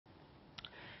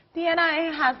The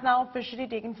NIA has now officially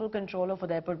taken full control of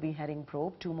Udaipur beheading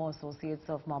probe. Two more associates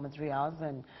of Mohammad, Riyaz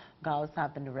and Gaus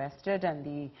have been arrested, and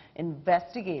the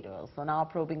investigators are now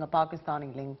probing a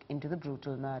Pakistani link into the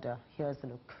brutal murder. Here's a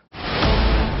look.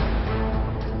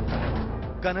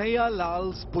 Kanhaiya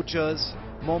Lal's butchers,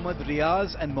 Mohammad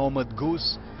Riyaz and Mohammad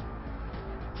Gaus,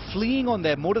 fleeing on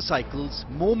their motorcycles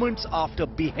moments after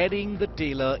beheading the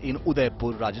tailor in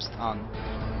Udaipur, Rajasthan.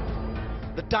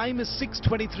 The time is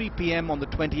 6:23 p.m. on the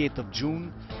 28th of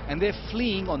June, and they're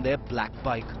fleeing on their black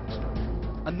bike.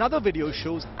 Another video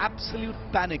shows absolute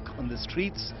panic on the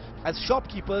streets as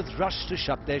shopkeepers rush to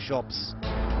shut their shops.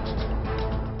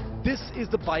 This is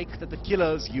the bike that the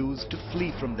killers used to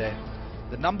flee from there.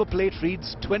 The number plate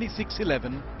reads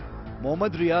 2611.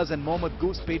 Mohammad Riyaz and Mohammad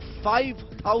Gaus paid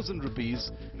 5,000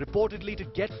 rupees reportedly to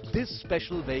get this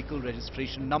special vehicle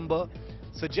registration number,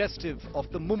 suggestive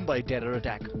of the Mumbai terror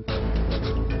attack.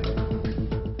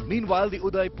 Meanwhile, the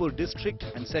Udaipur District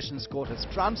and Sessions Court has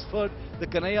transferred the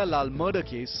Kanhaiya Lal murder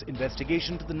case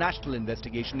investigation to the National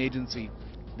Investigation Agency.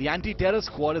 The anti-terror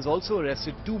squad has also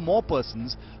arrested two more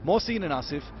persons, Mohsin and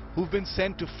Asif, who've been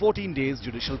sent to 14 days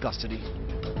judicial custody.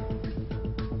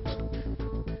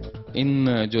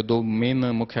 इन जो दो main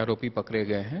मुख्य आरोपी पकड़े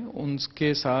गए हैं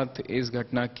उनके साथ इस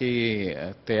घटना की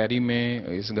तैयारी में,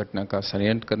 इस घटना का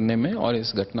षड्यंत्र करने में और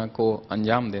इस घटना को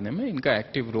अंजाम देने में इनका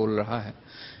एक्टिव रोल रहा है.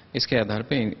 इसके आधार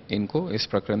पे इनको इस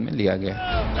प्रकरण में लिया गया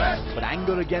है. But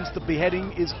anger against the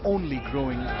beheading is only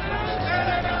growing.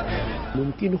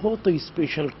 मुमकिन हो तो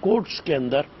स्पेशल कोर्ट्स के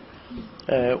अंदर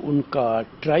उनका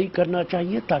ट्राई करना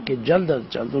चाहिए ताकि जल्द अज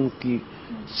जल्द उनकी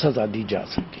सजा दी जा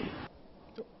सके.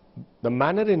 The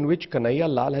manner in which Kanhaiya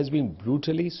Lal has been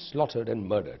brutally slaughtered and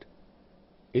murdered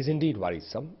is indeed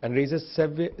worrisome and raises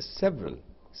several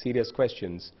serious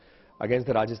questions against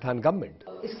the Rajasthan government.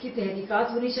 इसकी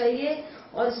तहकीकात होनी चाहिए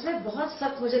और इसमें बहुत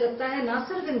सख्त मुझे लगता है ना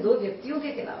सिर्फ इन दो व्यक्तियों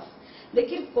के खिलाफ,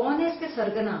 लेकिन कौन है इसके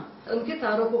सरगना, उनके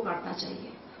तारों को काटना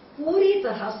चाहिए पूरी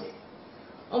तरह से,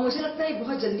 और मुझे लगता है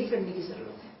बहुत जल्दी करने की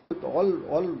जरूरत है.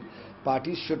 All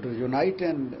parties should unite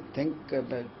and think,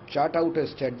 chart out a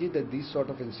strategy that this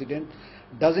sort of incident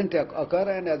doesn't occur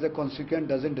and as a consequence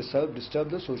doesn't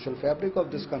disturb the social fabric of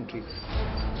this country.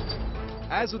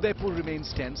 As Udaipur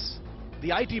remains tense, the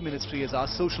IT ministry has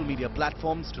asked social media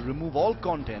platforms to remove all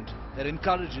content that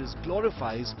encourages,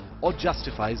 glorifies or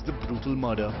justifies the brutal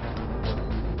murder.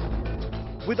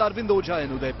 With Arvind Ojha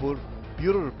in Udaipur,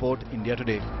 Bureau Report, India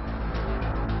Today.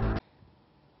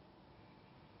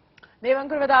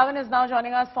 Devankur Vadavan is now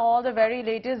joining us for all the very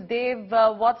latest. Dev,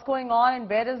 what's going on and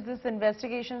where does this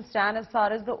investigation stand as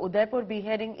far as the Udaipur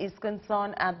beheading is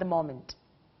concerned at the moment?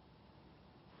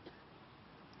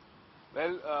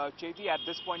 Well, Chaiti, at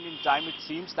this point in time, it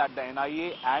seems that the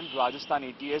NIA and Rajasthan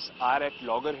ATS are at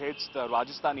loggerheads. The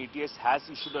Rajasthan ATS has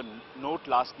issued a note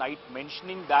last night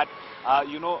mentioning that,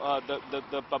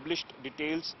 the published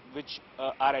details which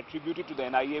are attributed to the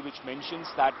NIA, which mentions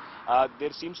that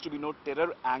there seems to be no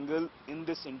terror angle in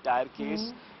this entire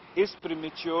case. Is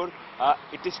premature.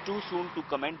 It is too soon to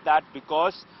comment that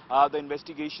because the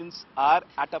investigations are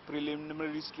at a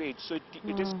preliminary stage. So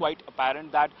it is quite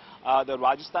apparent that the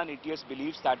Rajasthan ATS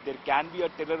believes that there can be a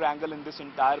terror angle in this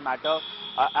entire matter.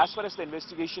 As far as the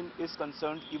investigation is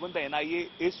concerned, even the NIA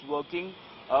is working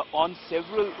on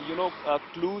several,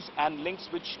 clues and links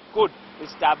which could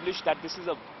establish that this is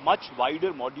a much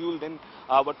wider module than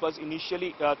what was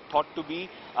initially thought to be.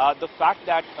 The fact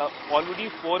that already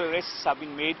 4 arrests have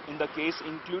been made in the case,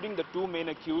 including the two main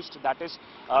accused, that is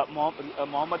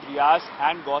Mohammad Riyaz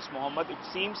and Gaus Mohammad. It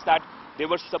seems that they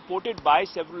were supported by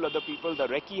several other people. The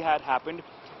recce had happened.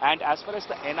 And as far as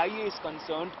the NIA is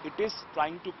concerned, it is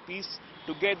trying to piece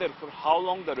together for how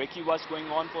long the recce was going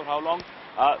on, for how long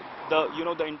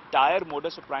the entire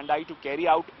modus operandi to carry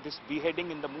out this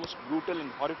beheading in the most brutal and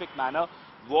horrific manner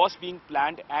was being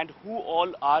planned, and who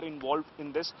all are involved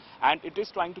in this. And it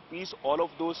is trying to piece all of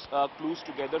those clues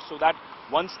together so that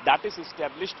once that is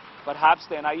established, perhaps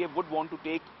the NIA would want to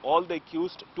take all the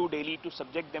accused to Delhi to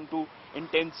subject them to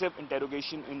intensive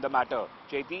interrogation in the matter.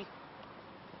 Chaiti?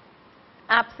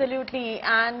 Absolutely.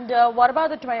 And what about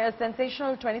the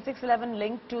sensational 2611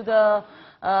 link to the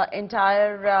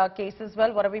entire case as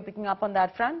well? What are we picking up on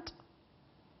that front?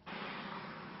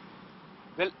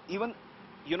 Well, even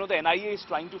the NIA is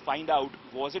trying to find out,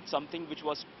 was it something which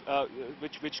was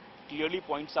which clearly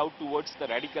points out towards the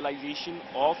radicalization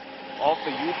of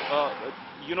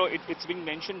the it's being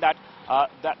mentioned that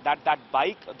that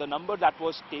bike, the number that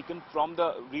was taken from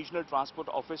the regional transport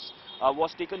office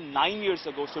was taken 9 years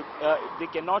ago. So they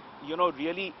cannot,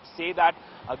 really say that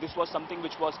this was something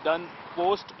which was done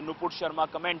post Nupur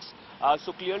Sharma comments.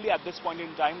 So clearly at this point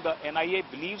in time, the NIA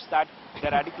believes that the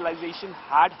radicalization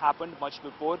had happened much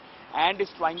before and is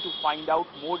trying to find out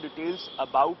more details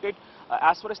about it.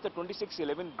 As far as the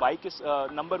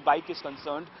 2611 number bike is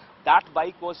concerned, that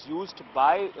bike was used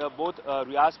by both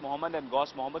Riyaz Mohammad and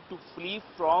Gaus Mohammad to flee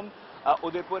from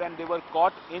Udaipur, and they were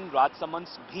caught in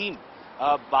Rajsamand's Bheem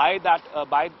by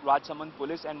Rajsamand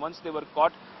police. And once they were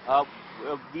caught,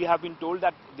 we have been told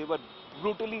that they were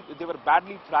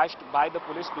badly thrashed by the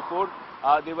police before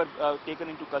they were taken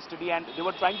into custody, and they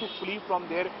were trying to flee from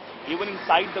there. Even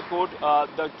inside the court,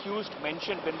 the accused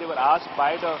mentioned, when they were asked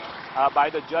by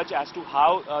the judge as to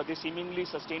how they seemingly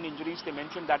sustained injuries, they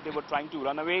mentioned that they were trying to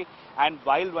run away, and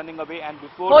while running away and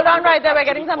before... Hold on right there, we're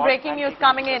getting some breaking news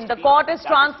coming in. The court is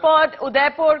transferred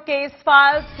Udaipur case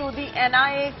files to the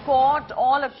NIA court.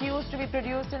 All accused to be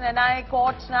produced in NIA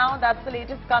court now. That's the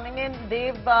latest coming in.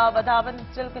 Dev Vadhavan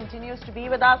still continues to be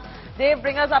with us. Dev,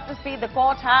 bring us up to speed. The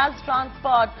court has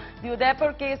transferred the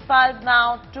Udaipur case files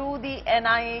now to the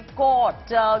NIA court.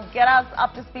 Get us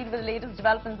up to speed with the latest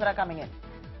developments that are coming in.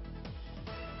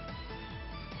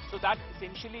 So that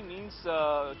essentially means,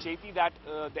 Chaiti, that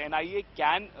the NIA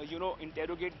can,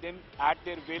 interrogate them at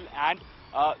their will, and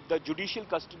the judicial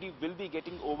custody will be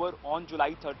getting over on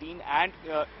July 13, and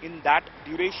in that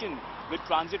duration, with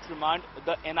transit remand,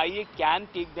 the NIA can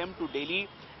take them to Delhi,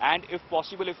 and if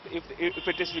possible, if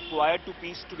it is required to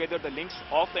piece together the links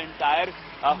of the entire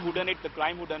whodunit, the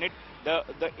crime whodunit,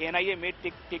 the NIA may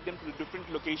take them to different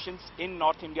locations in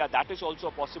North India. That is also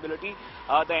a possibility.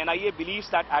 The NIA believes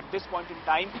that at this point in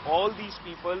time, all these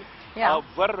people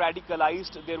were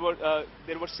radicalized. There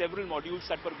were several modules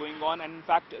that were going on, and in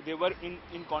fact, they were in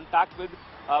contact with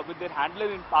their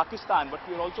handler in Pakistan. What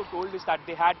we are also told is that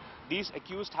these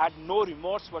accused had no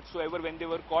remorse whatsoever when they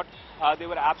were caught. They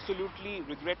were absolutely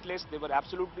regretless. They were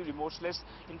absolutely remorseless.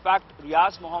 In fact,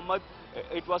 Riyaz Mohammad,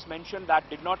 it was mentioned, that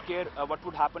did not care what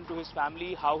would happen to his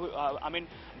family,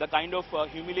 the kind of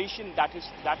humiliation that his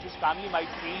family might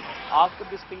feel after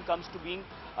this thing comes to being.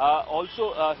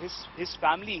 Also, his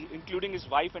family, including his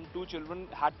wife and 2 children,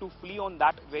 had to flee on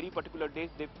that very particular day.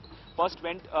 They first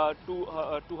went to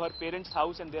her parents'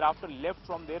 house and thereafter left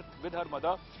from there with her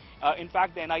mother. In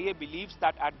fact, the NIA believes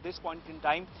that at this point in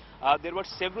time, there were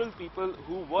several people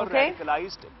who were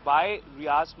radicalized by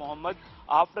Riyaz Mohammad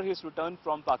after his return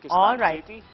from Pakistan. All right.